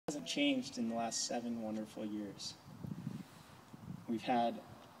changed in the last 7 wonderful years. We've had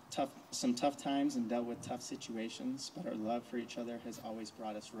some tough times and dealt with tough situations, but our love for each other has always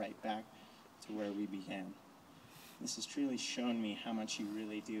brought us right back to where we began. This has truly shown me how much you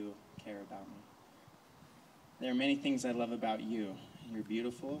really do care about me. There are many things I love about you. You're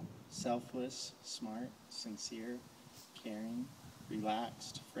beautiful, selfless, smart, sincere, caring,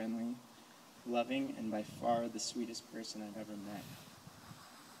 relaxed, friendly, loving, and by far the sweetest person I've ever met.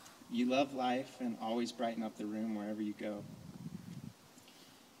 You love life and always brighten up the room wherever you go.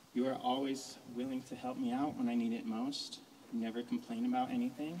 You are always willing to help me out when I need it most. You never complain about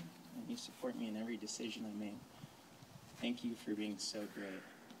anything, and you support me in every decision I make. Thank you for being so great.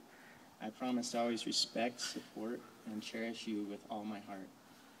 I promise to always respect, support, and cherish you with all my heart.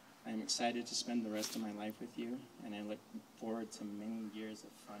 I am excited to spend the rest of my life with you, and I look forward to many years of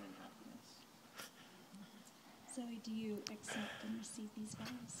fun and happiness. Zoe, do you accept and receive these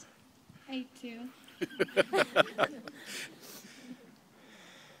vows? I do.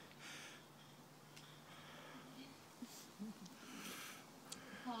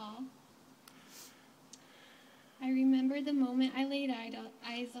 Paul, I remember the moment I laid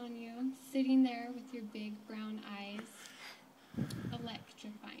eyes on you, sitting there with your big brown eyes,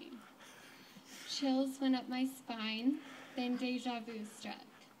 electrifying. Chills went up my spine, then deja vu struck.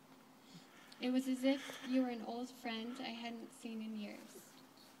 It was as if you were an old friend I hadn't seen in years.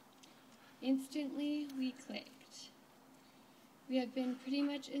 Instantly, we clicked. We have been pretty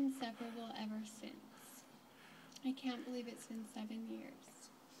much inseparable ever since. I can't believe it's been 7 years.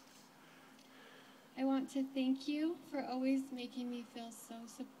 I want to thank you for always making me feel so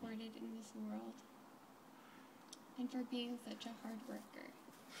supported in this world, and for being such a hard worker.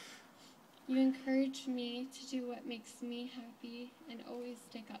 You encourage me to do what makes me happy and always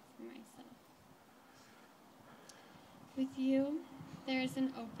stick up for myself. With you, there is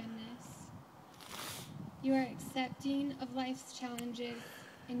an openness. You are accepting of life's challenges,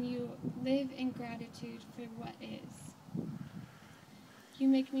 and you live in gratitude for what is. You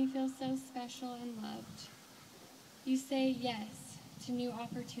make me feel so special and loved. You say yes to new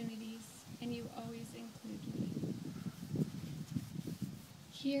opportunities, and you always include me.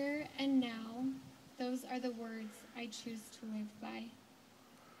 Here and now, those are the words I choose to live by.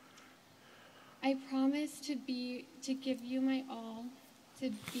 I promise to give you my all, to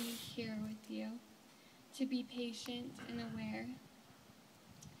be here with you, to be patient and aware,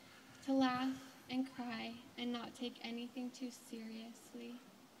 to laugh and cry and not take anything too seriously,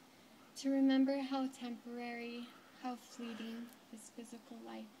 to remember how temporary, how fleeting this physical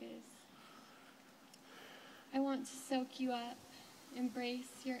life is. I want to soak you up,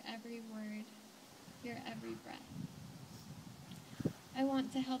 embrace your every word, your every breath. I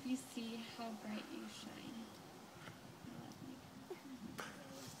want to help you see how bright you shine.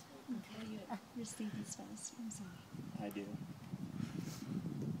 Okay, you receive these vows from Zoe. I do.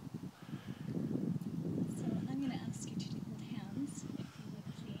 So I'm going to ask you to hold hands, if you would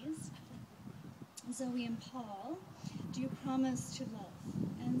please. Zoe and Paul, do you promise to love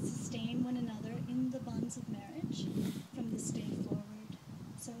and sustain one another in the bonds of marriage from this day forward?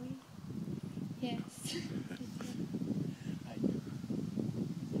 Zoe? Yes. I do.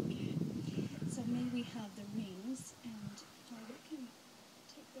 Okay. So may we have the rings, and Paul, you can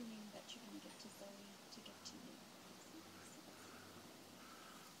take the ring that you're going to give to Zoe to give to you.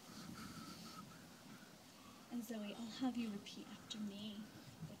 And Zoe, I'll have you repeat after me,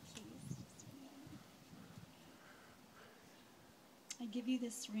 but please, just a moment. I give you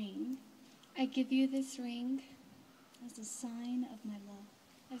this ring I give you this ring as a sign of my love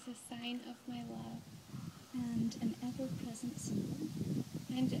as a sign of my love and an ever-present symbol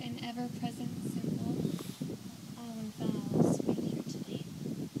and an ever-present symbol of our vows made here today.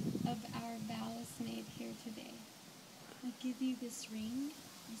 of our vows made here today. I give you this ring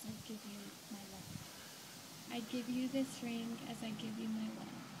as I give you my love. I give you this ring as I give you my love.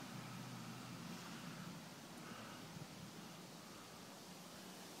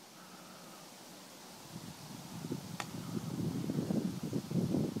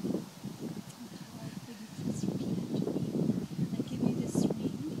 I give you this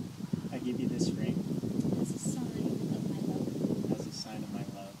ring I give you this ring as a sign of my love as a sign of my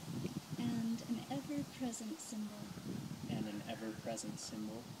love and an ever-present symbol and an ever-present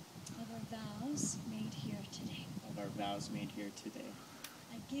symbol of our vows made here today. of our vows made here today.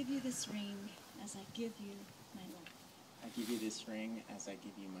 I give you this ring as I give you my love. I give you this ring as I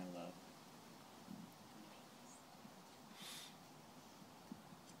give you my love.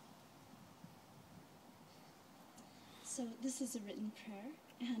 So So this is a written prayer,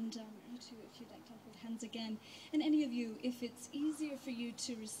 and you two, if you'd like to hold hands again, and any of you, if it's easier for you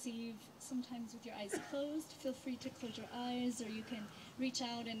to receive sometimes with your eyes closed, feel free to close your eyes, or you can reach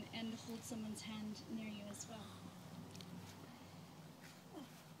out and hold someone's hand near you as well.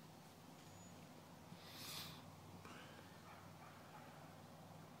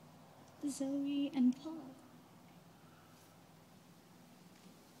 Zoe and Paul.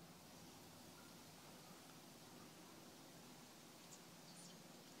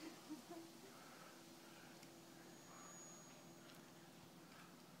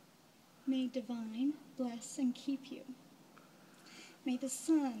 May divine bless and keep you. May the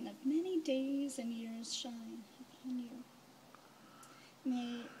sun of many days and years shine upon you.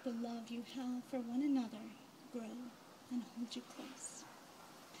 May the love you have for one another grow and hold you close.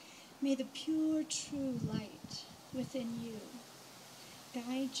 May the pure, true light within you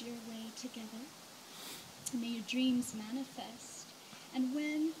guide your way together. May your dreams manifest, and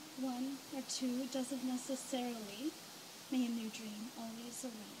when one or two doesn't necessarily, may a new dream always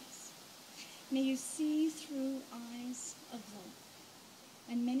arise. May you see through eyes of love,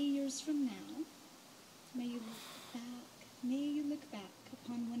 and many years from now, may you look back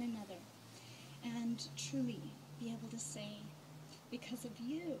upon one another and truly be able to say, because of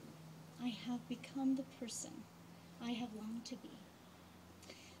you, I have become the person I have longed to be.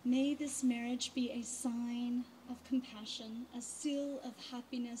 May this marriage be a sign of compassion, a seal of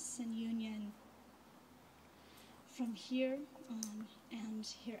happiness and union from here on and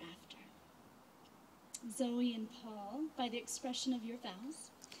hereafter. Zoe and Paul, by the expression of your vows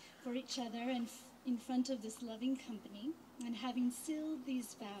for each other and in front of this loving company, and having sealed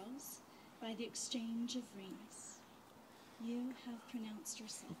these vows by the exchange of rings, you have pronounced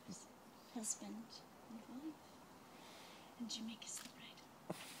yourselves husband and wife, and you may kiss the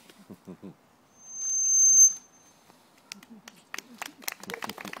bride.